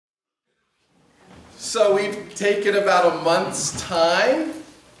So we've taken about a month's time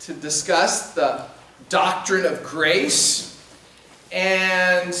to discuss the doctrine of grace,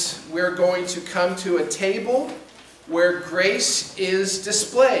 and we're going to come to a table where grace is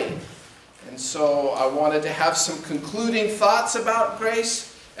displayed. And so I wanted to have some concluding thoughts about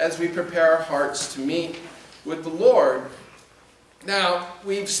grace as we prepare our hearts to meet with the Lord. Now,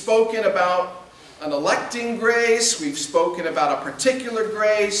 we've spoken about an electing grace, we've spoken about a particular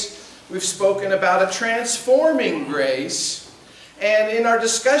grace, we've spoken about a transforming grace, and in our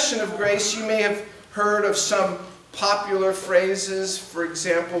discussion of grace you may have heard of some popular phrases. For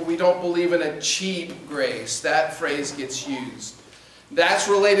example, we don't believe in a cheap grace. That phrase gets used. That's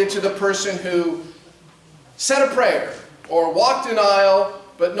related to the person who said a prayer or walked an aisle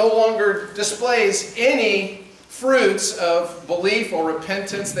but no longer displays any fruits of belief or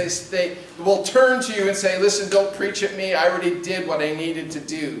repentance. They will turn to you and say, listen, don't preach at me. I already did what I needed to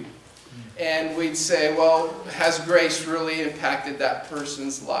do. And we'd say, well, has grace really impacted that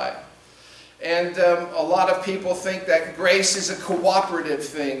person's life? And a lot of people think that grace is a cooperative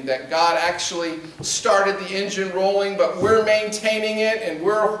thing, that God actually started the engine rolling, but we're maintaining it and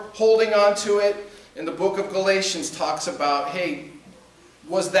we're holding on to it. And the book of Galatians talks about, hey,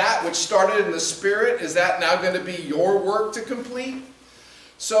 was that which started in the Spirit, is that now going to be your work to complete?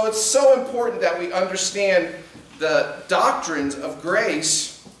 So it's so important that we understand the doctrines of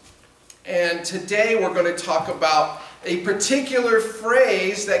grace. And today we're going to talk about a particular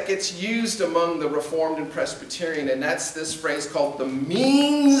phrase that gets used among the Reformed and Presbyterian, and that's this phrase called the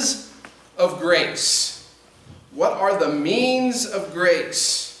means of grace. What are the means of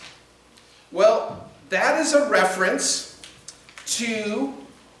grace? Well, that is a reference to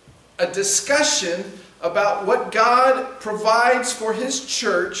a discussion about what God provides for His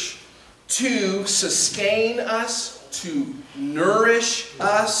church to sustain us, to nourish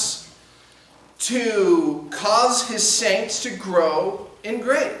us, to cause His saints to grow in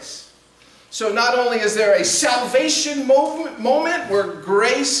grace. So not only is there a salvation moment where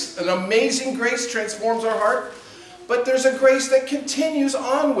grace, an amazing grace, transforms our heart, but there's a grace that continues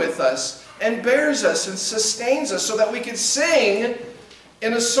on with us and bears us and sustains us so that we can sing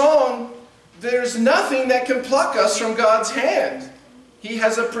in a song, there's nothing that can pluck us from God's hand. He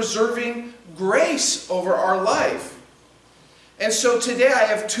has a preserving grace over our life. And so today I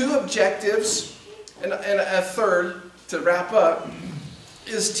have two objectives, and a third to wrap up,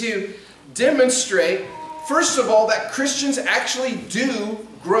 is to demonstrate, first of all, that Christians actually do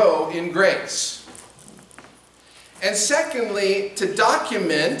grow in grace. And secondly, to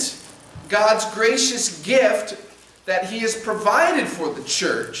document God's gracious gift that He has provided for the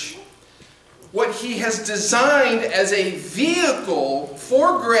church, what He has designed as a vehicle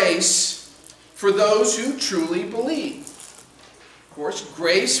for grace for those who truly believe. Of course,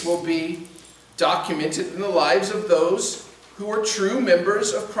 grace will be documented in the lives of those who are true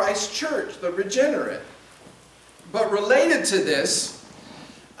members of Christ's church, the regenerate. But related to this,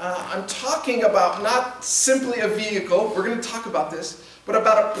 I'm talking about not simply a vehicle, we're going to talk about this, but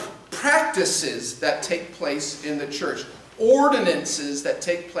about practices that take place in the church, ordinances that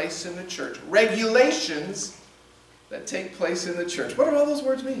take place in the church, regulations that take place in the church. What do all those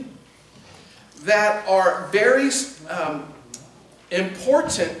words mean? That are very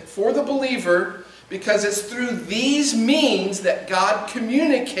important for the believer, because it's through these means that God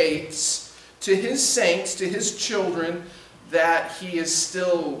communicates to His saints, to His children, that He is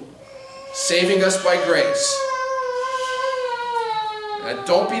still saving us by grace. Now,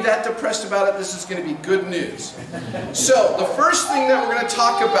 don't be that depressed about it. This is going to be good news. So, the first thing that we're going to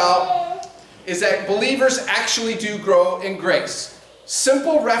talk about is that believers actually do grow in grace.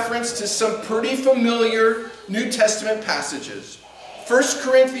 Simple reference to some pretty familiar New Testament passages. 1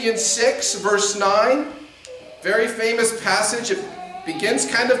 Corinthians 6, verse 9, very famous passage. It begins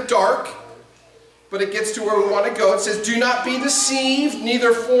kind of dark, but it gets to where we want to go. It says, do not be deceived,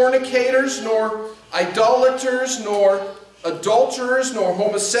 neither fornicators, nor idolaters, nor adulterers, nor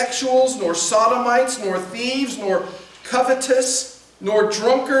homosexuals, nor sodomites, nor thieves, nor covetous, nor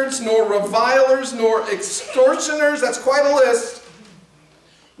drunkards, nor revilers, nor extortioners, that's quite a list,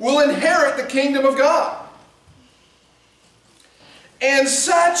 will inherit the kingdom of God. And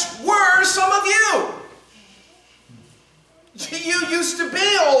such were some of you. You used to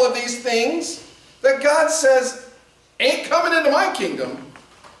be all of these things that God says ain't coming into my kingdom,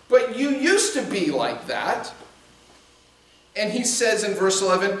 but you used to be like that. And He says in verse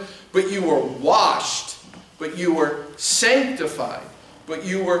 11, but you were washed, but you were sanctified, but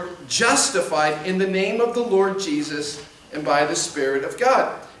you were justified in the name of the Lord Jesus and by the Spirit of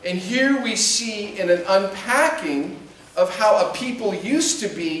God. And here we see in an unpacking of how a people used to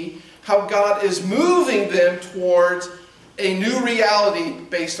be, how God is moving them towards a new reality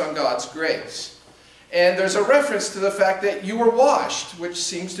based on God's grace. And there's a reference to the fact that you were washed, which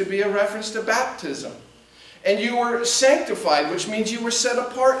seems to be a reference to baptism. And you were sanctified, which means you were set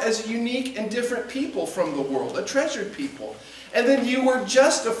apart as a unique and different people from the world, a treasured people. And then you were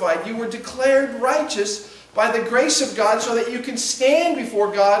justified, you were declared righteous by the grace of God so that you can stand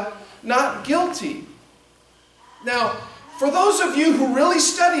before God not guilty. Now, for those of you who really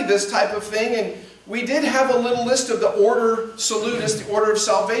study this type of thing, and we did have a little list of the order salutis, the order of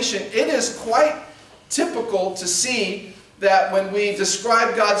salvation, it is quite typical to see that when we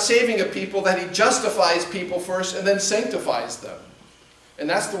describe God saving a people, that He justifies people first and then sanctifies them. And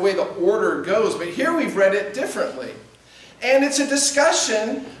that's the way the order goes. But here we've read it differently. And it's a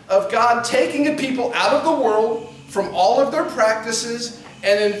discussion of God taking a people out of the world from all of their practices,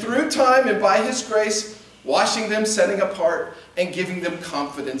 and then through time and by His grace, washing them, setting apart, and giving them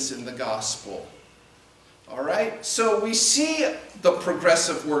confidence in the gospel. All right? So we see the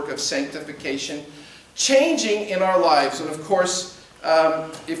progressive work of sanctification changing in our lives. And of course,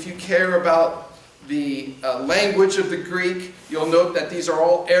 if you care about the language of the Greek, you'll note that these are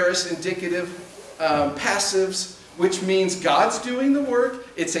all aorist indicative passives, which means God's doing the work.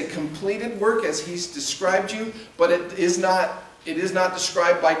 It's a completed work as He's described you, but it is not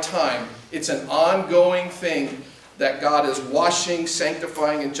described by time. It's an ongoing thing that God is washing,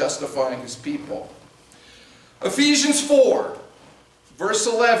 sanctifying, and justifying His people. Ephesians 4, verse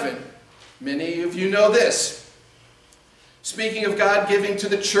 11. Many of you know this. Speaking of God giving to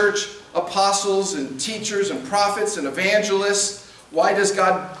the church apostles and teachers and prophets and evangelists, why does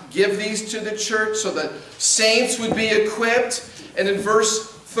God give these to the church? So that saints would be equipped. And in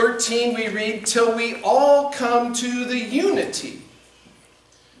verse 13 we read, till we all come to the unity.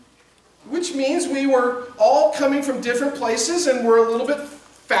 Which means we were all coming from different places and we're a little bit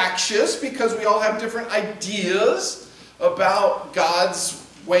factious because we all have different ideas about God's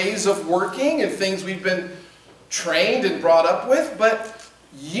ways of working and things we've been trained and brought up with, but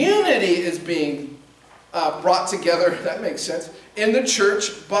unity is being brought together, that makes sense, in the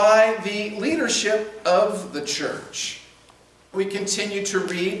church by the leadership of the church. We continue to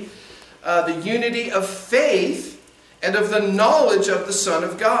read the unity of faith and of the knowledge of the Son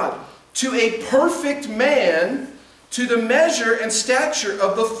of God, to a perfect man, to the measure and stature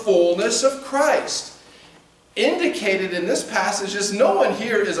of the fullness of Christ. Indicated in this passage is no one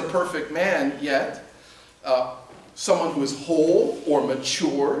here is a perfect man yet. Someone who is whole or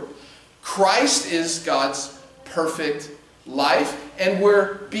mature. Christ is God's perfect life, and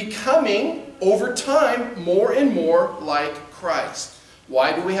we're becoming, over time, more and more like Christ.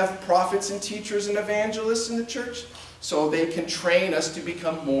 Why do we have prophets and teachers and evangelists in the church? So they can train us to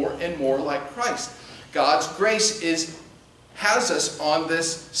become more and more like Christ. God's grace has us on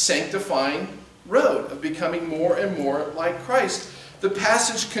this sanctifying road of becoming more and more like Christ. The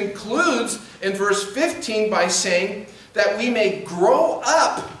passage concludes in verse 15 by saying that we may grow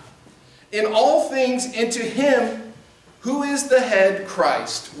up in all things into Him who is the head,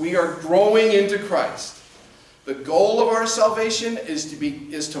 Christ. We are growing into Christ. The goal of our salvation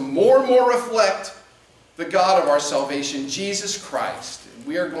is to more and more reflect the God of our salvation, Jesus Christ. And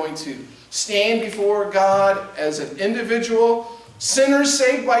we are going to stand before God as an individual, sinners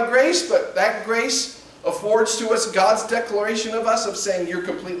saved by grace, but that grace affords to us God's declaration of us of saying, you're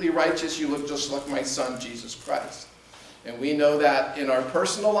completely righteous, you look just like my Son, Jesus Christ. And we know that in our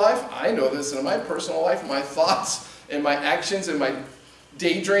personal life. I know this in my personal life. My thoughts and my actions and my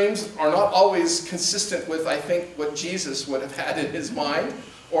daydreams are not always consistent with, I think, what Jesus would have had in His mind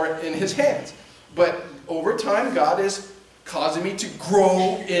or in His hands. But over time, God is causing me to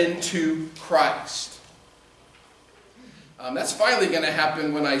grow into Christ. That's finally going to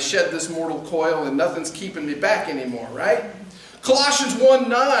happen when I shed this mortal coil and nothing's keeping me back anymore, right? Colossians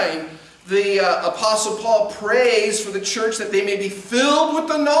 1:9, the Apostle Paul prays for the church that they may be filled with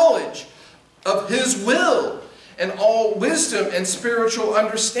the knowledge of His will and all wisdom and spiritual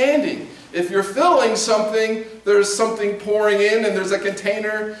understanding. If you're filling something, there's something pouring in and there's a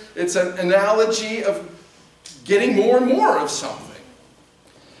container. It's an analogy of getting more and more of something.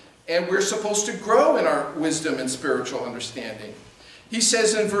 And we're supposed to grow in our wisdom and spiritual understanding. He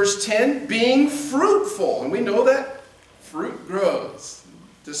says in verse 10, being fruitful. And we know that fruit grows,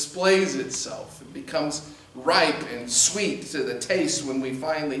 displays itself. It becomes ripe and sweet to the taste when we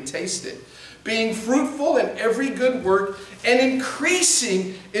finally taste it. Being fruitful in every good work and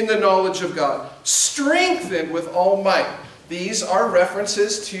increasing in the knowledge of God. Strengthened with all might. These are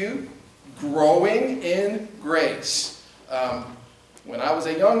references to growing in grace. When I was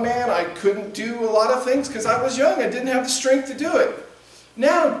a young man, I couldn't do a lot of things because I was young. I didn't have the strength to do it.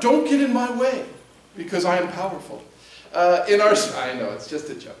 Now, don't get in my way because I am powerful. I know, it's just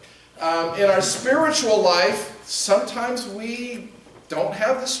a joke. In our spiritual life, sometimes we don't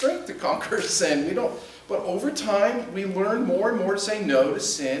have the strength to conquer sin. But over time, we learn more and more to say no to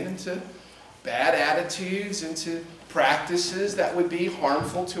sin and to bad attitudes and to practices that would be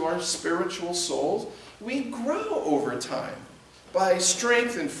harmful to our spiritual souls. We grow over time by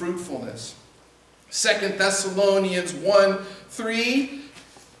strength and fruitfulness. 2 Thessalonians 1:3,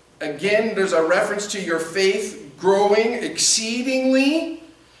 again, there's a reference to your faith growing exceedingly.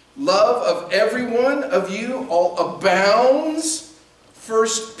 Love of every one of you all abounds.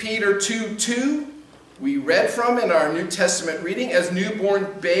 1 Peter 2:2, we read from in our New Testament reading, as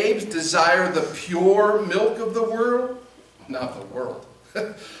newborn babes desire the pure milk of the world, not the world,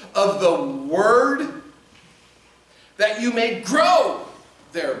 of the word, that you may grow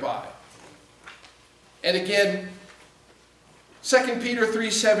thereby. And again, 2 Peter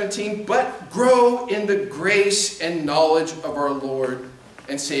 3:17, but grow in the grace and knowledge of our Lord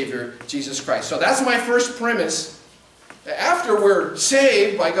and Savior, Jesus Christ. So that's my first premise. After we're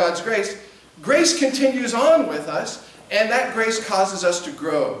saved by God's grace, grace continues on with us, and that grace causes us to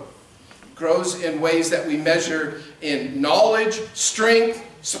grow. It grows in ways that we measure in knowledge, strength,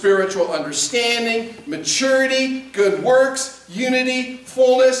 spiritual understanding, maturity, good works, unity,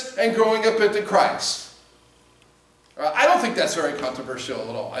 fullness, and growing up into Christ. I don't think that's very controversial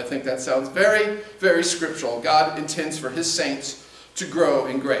at all. I think that sounds very, very scriptural. God intends for His saints to grow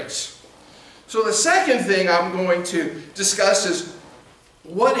in grace. So the second thing I'm going to discuss is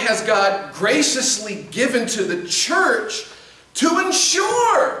what has God graciously given to the church to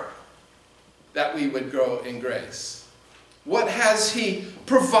ensure that we would grow in grace? What has He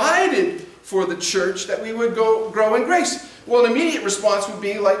provided for the church that we would grow in grace? Well, an immediate response would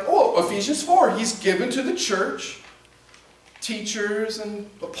be like, oh, Ephesians 4, He's given to the church teachers and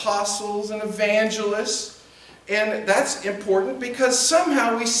apostles and evangelists. And that's important because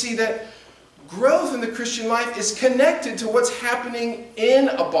somehow we see that growth in the Christian life is connected to what's happening in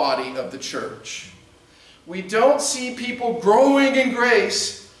a body of the church. We don't see people growing in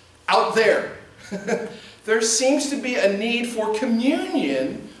grace out there. There seems to be a need for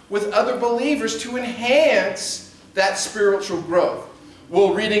communion with other believers to enhance that spiritual growth.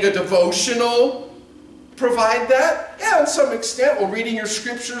 Will reading a devotional provide that? Yeah, to some extent. Will reading your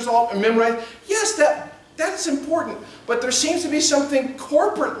scriptures all memorized? Yes, that's important. But there seems to be something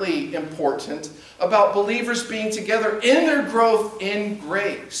corporately important about believers being together in their growth in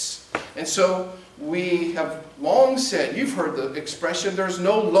grace. And so we have long said, you've heard the expression, there's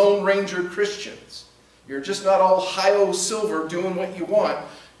no Lone Ranger Christians. You're just not all hi-oh silver doing what you want.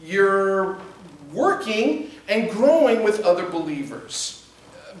 You're working and growing with other believers.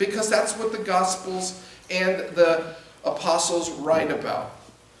 Because that's what the Gospels and the apostles write about.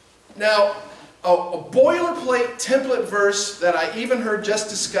 Now, a boilerplate template verse that I even heard just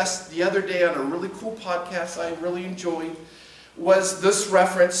discussed the other day on a really cool podcast I really enjoyed was this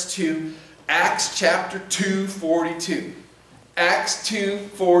reference to Acts chapter 2:42. Acts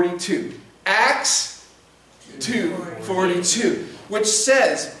 2:42. Acts 2:42, which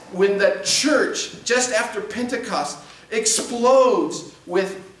says when the church, just after Pentecost, explodes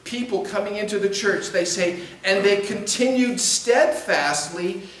with people coming into the church, they say, and they continued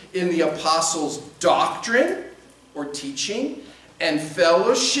steadfastly in the apostles' doctrine or teaching and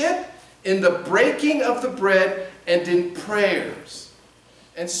fellowship, in the breaking of the bread and in prayers.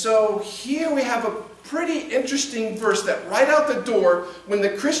 And so here we have a pretty interesting verse that right out the door, when the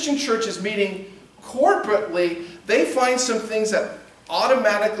Christian church is meeting corporately, they find some things that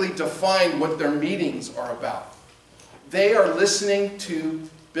automatically define what their meetings are about. They are listening to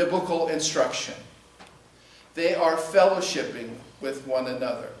biblical instruction. They are fellowshipping with one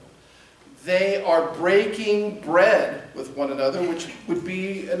another. They are breaking bread with one another, which would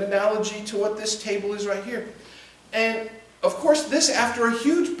be an analogy to what this table is right here. And of course, this after a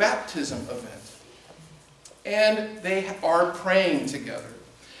huge baptism event. And they are praying together.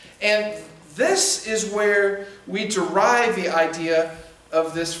 And this is where we derive the idea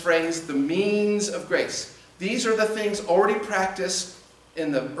of this phrase, the means of grace. These are the things already practiced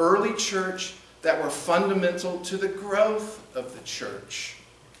in the early church that were fundamental to the growth of the church.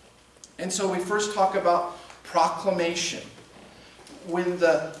 And so we first talk about proclamation. When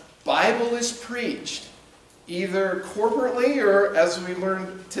the Bible is preached, either corporately or, as we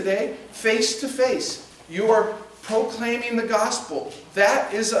learned today, face to face, you are proclaiming the gospel.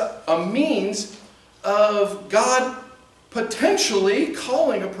 That is a means of God potentially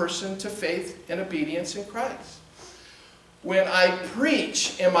calling a person to faith and obedience in Christ. When I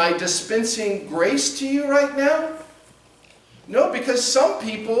preach, am I dispensing grace to you right now? No, because some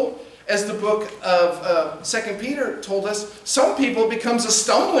people, as the book of 2 Peter told us, some people it becomes a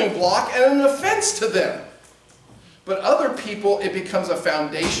stumbling block and an offense to them. But other people, it becomes a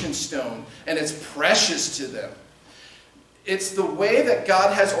foundation stone, and it's precious to them. It's the way that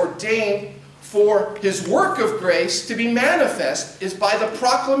God has ordained for His work of grace to be manifest is by the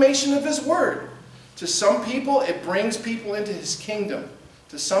proclamation of His word. To some people, it brings people into His kingdom.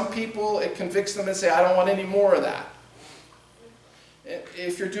 To some people, it convicts them and say, I don't want any more of that.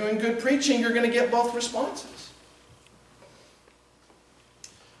 If you're doing good preaching, you're going to get both responses.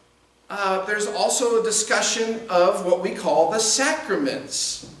 There's also a discussion of what we call the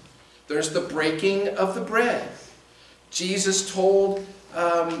sacraments. There's the breaking of the bread. Jesus told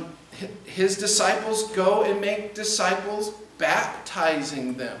His disciples, go and make disciples,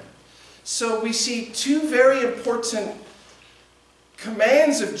 baptizing them. So we see two very important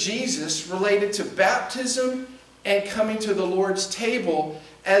commands of Jesus related to baptism and coming to the Lord's table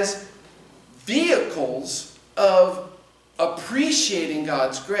as vehicles of appreciating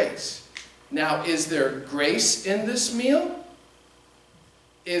God's grace. Now, is there grace in this meal?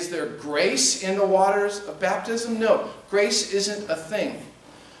 Is there grace in the waters of baptism? No, grace isn't a thing.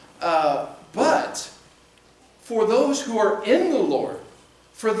 But for those who are in the Lord,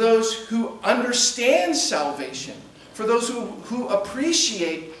 for those who understand salvation, for those who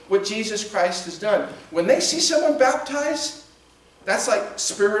appreciate what Jesus Christ has done, when they see someone baptized, that's like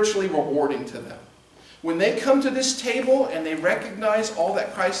spiritually rewarding to them. When they come to this table and they recognize all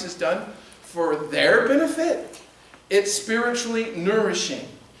that Christ has done for their benefit, it's spiritually nourishing.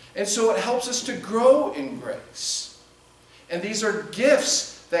 And so it helps us to grow in grace. And these are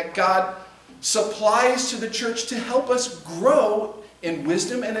gifts that God supplies to the church to help us grow in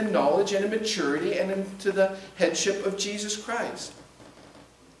wisdom and in knowledge and in maturity and into the headship of Jesus Christ.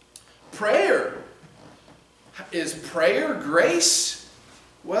 Prayer. Is prayer grace?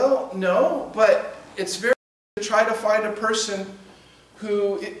 Well, no, but it's very to try to find a person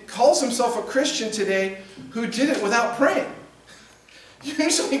who calls himself a Christian today who did it without praying.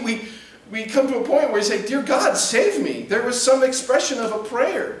 Usually we come to a point where we say, Dear God, save me. There was some expression of a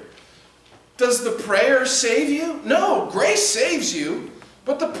prayer. Does the prayer save you? No, grace saves you,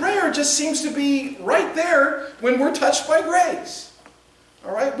 but the prayer just seems to be right there when we're touched by grace.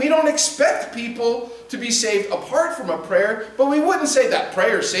 All right? We don't expect people to be saved apart from a prayer, but we wouldn't say that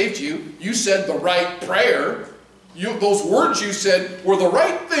prayer saved you. You said the right prayer. Those words you said were the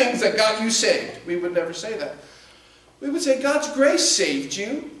right things that got you saved. We would never say that. We would say God's grace saved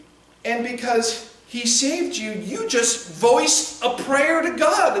you, and because He saved you, you just voiced a prayer to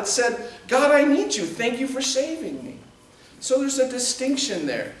God that said, God, I need you. Thank you for saving me. So there's a distinction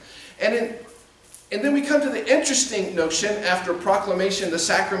there. And then we come to the interesting notion after proclamation, the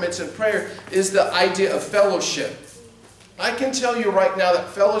sacraments, and prayer is the idea of fellowship. I can tell you right now that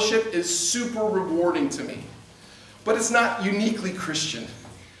fellowship is super rewarding to me. But it's not uniquely Christian.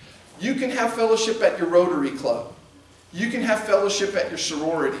 You can have fellowship at your Rotary Club. You can have fellowship at your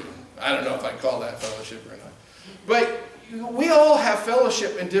sorority. I don't know if I call that fellowship or not. But we all have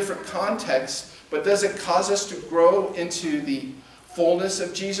fellowship in different contexts, but does it cause us to grow into the fullness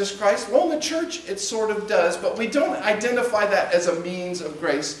of Jesus Christ? Well, in the church, it sort of does, but we don't identify that as a means of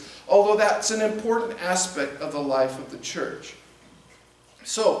grace, although that's an important aspect of the life of the church.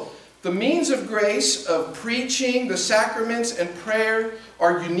 So, the means of grace of preaching, the sacraments, and prayer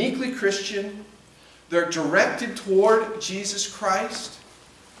are uniquely Christian. They're directed toward Jesus Christ.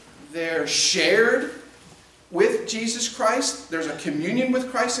 They're shared with Jesus Christ. There's a communion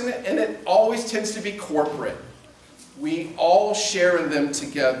with Christ in it, and it always tends to be corporate. We all share in them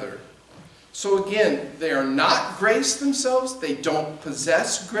together. So again, they are not grace themselves. They don't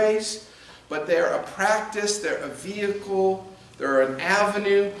possess grace, but they're a practice, they're a vehicle, they're an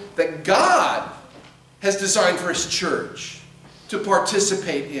avenue that God has designed for His church to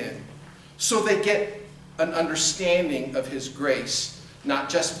participate in. So they get an understanding of His grace, not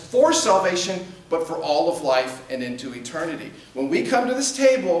just for salvation, but for all of life and into eternity. When we come to this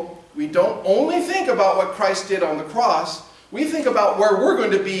table, we don't only think about what Christ did on the cross, we think about where we're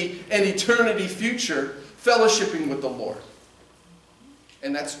going to be in eternity future, fellowshipping with the Lord.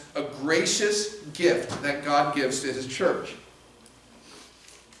 And that's a gracious gift that God gives to His church.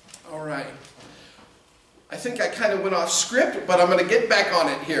 All right. I think I kind of went off script, but I'm going to get back on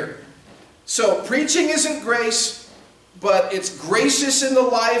it here. So, preaching isn't grace, but it's gracious in the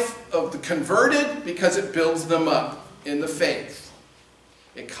life of the converted because it builds them up in the faith.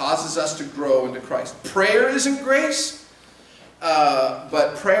 It causes us to grow into Christ. Prayer isn't grace,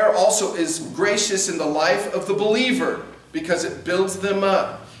 but prayer also is gracious in the life of the believer because it builds them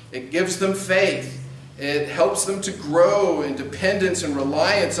up. It gives them faith. It helps them to grow in dependence and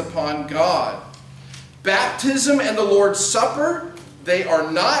reliance upon God. Baptism and the Lord's Supper, they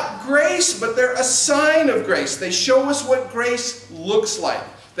are not grace, but they're a sign of grace. They show us what grace looks like,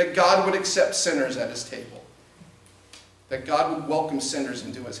 that God would accept sinners at his table, that God would welcome sinners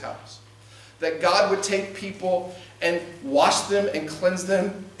into his house, that God would take people and wash them and cleanse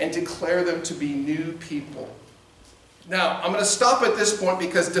them and declare them to be new people. Now, I'm going to stop at this point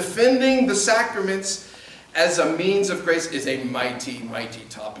because defending the sacraments as a means of grace is a mighty, mighty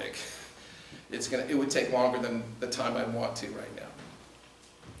topic. It would take longer than the time I want to right now.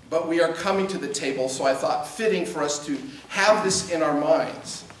 But we are coming to the table, so I thought fitting for us to have this in our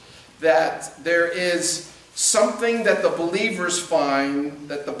minds, that there is something that the believers find,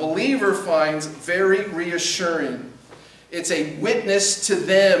 that the believer finds very reassuring. It's a witness to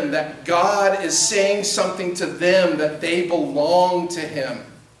them that God is saying something to them, that they belong to him.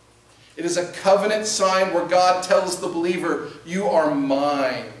 It is a covenant sign where God tells the believer, you are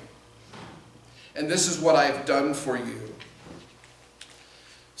mine. And this is what I've done for you.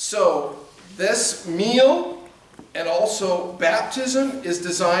 So, this meal and also baptism is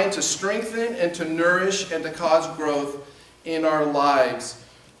designed to strengthen and to nourish and to cause growth in our lives.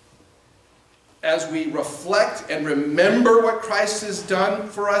 As we reflect and remember what Christ has done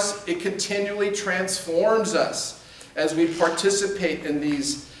for us, it continually transforms us as we participate in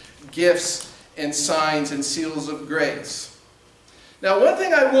these gifts and signs and seals of grace. Now, one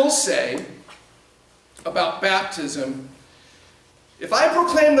thing I will say about baptism, if I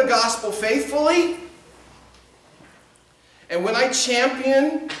proclaim the gospel faithfully, and when I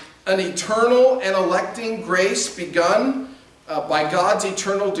champion an eternal and electing grace begun by God's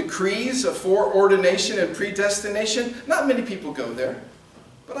eternal decrees of foreordination and predestination, not many people go there,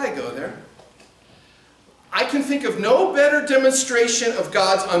 but I go there. I can think of no better demonstration of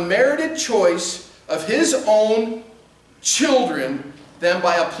God's unmerited choice of his own children than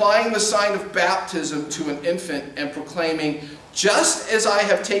by applying the sign of baptism to an infant and proclaiming, just as I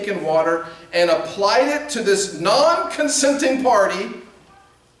have taken water and applied it to this non-consenting party,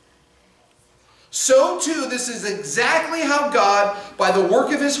 so too this is exactly how God, by the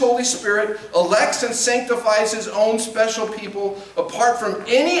work of his Holy Spirit, elects and sanctifies his own special people apart from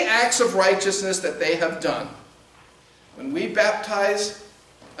any acts of righteousness that they have done. When we baptize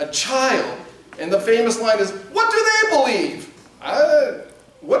a child, and the famous line is, what do they believe?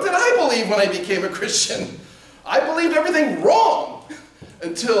 What did I believe when I became a Christian? I believed everything wrong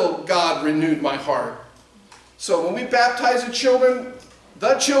until God renewed my heart. So when we baptize the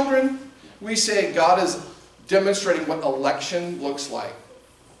children, we say God is demonstrating what election looks like.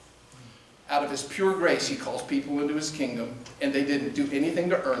 Out of his pure grace, he calls people into his kingdom, and they didn't do anything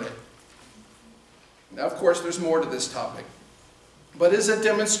to earn it. Now, of course, there's more to this topic, but it's a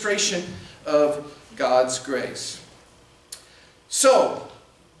demonstration of God's grace. So,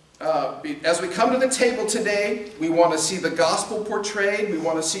 as we come to the table today, we want to see the gospel portrayed. We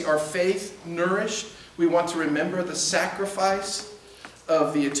want to see our faith nourished. We want to remember the sacrifice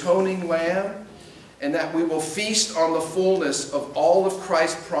of the atoning lamb, and that we will feast on the fullness of all of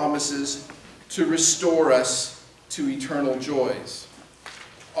Christ's promises to restore us to eternal joys.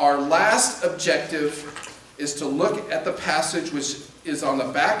 Our last objective is to look at the passage which is on the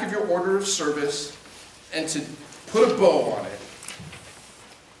back of your order of service and to put a bow on it.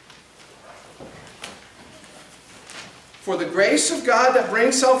 For the grace of God that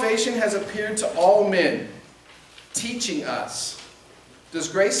brings salvation has appeared to all men, teaching us. Does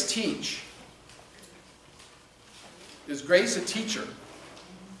grace teach? Is grace a teacher?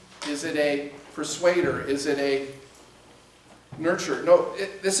 Is it a persuader? Is it a nurturer? No,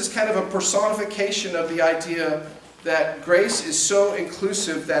 this is kind of a personification of the idea that grace is so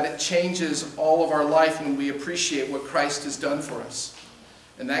inclusive that it changes all of our life when we appreciate what Christ has done for us.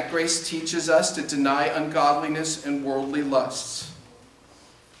 And that grace teaches us to deny ungodliness and worldly lusts.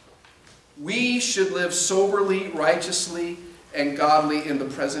 We should live soberly, righteously, and godly in the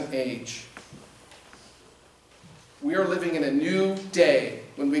present age. We are living in a new day.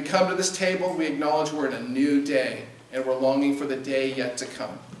 When we come to this table, we acknowledge we're in a new day, and we're longing for the day yet to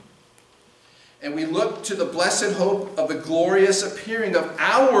come. And we look to the blessed hope of the glorious appearing of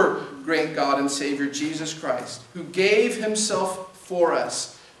our great God and Savior, Jesus Christ, who gave himself for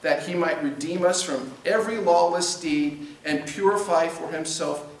us, that he might redeem us from every lawless deed and purify for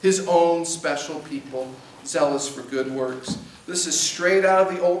himself his own special people, zealous for good works. This is straight out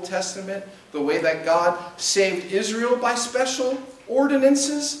of the Old Testament. The way that God saved Israel by special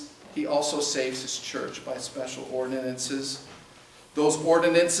ordinances, he also saves his church by special ordinances. Those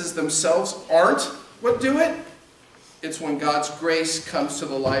ordinances themselves aren't what do it. It's when God's grace comes to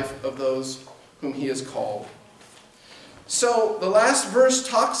the life of those whom he has called. So the last verse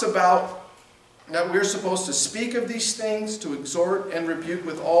talks about that we're supposed to speak of these things, to exhort and rebuke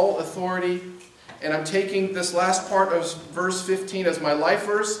with all authority. And I'm taking this last part of verse 15 as my life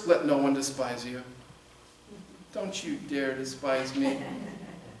verse. Let no one despise you. Don't you dare despise me.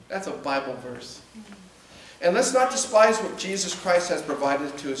 That's a Bible verse. And let's not despise what Jesus Christ has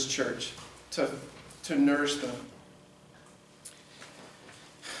provided to his church to nourish them.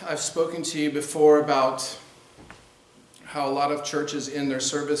 I've spoken to you before about how a lot of churches in their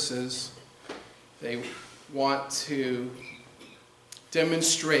services, they want to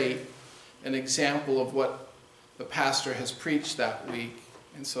demonstrate an example of what the pastor has preached that week.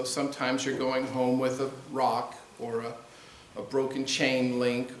 And so sometimes you're going home with a rock or a broken chain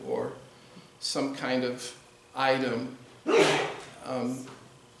link or some kind of item.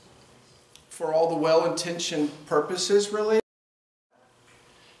 For all the well-intentioned purposes, really,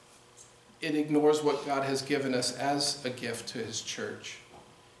 it ignores what God has given us as a gift to his church.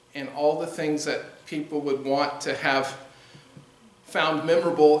 And all the things that people would want to have found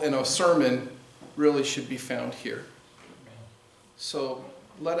memorable in a sermon really should be found here. So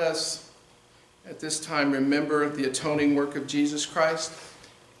let us, at this time, remember the atoning work of Jesus Christ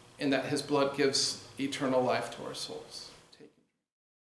and that his blood gives eternal life to our souls.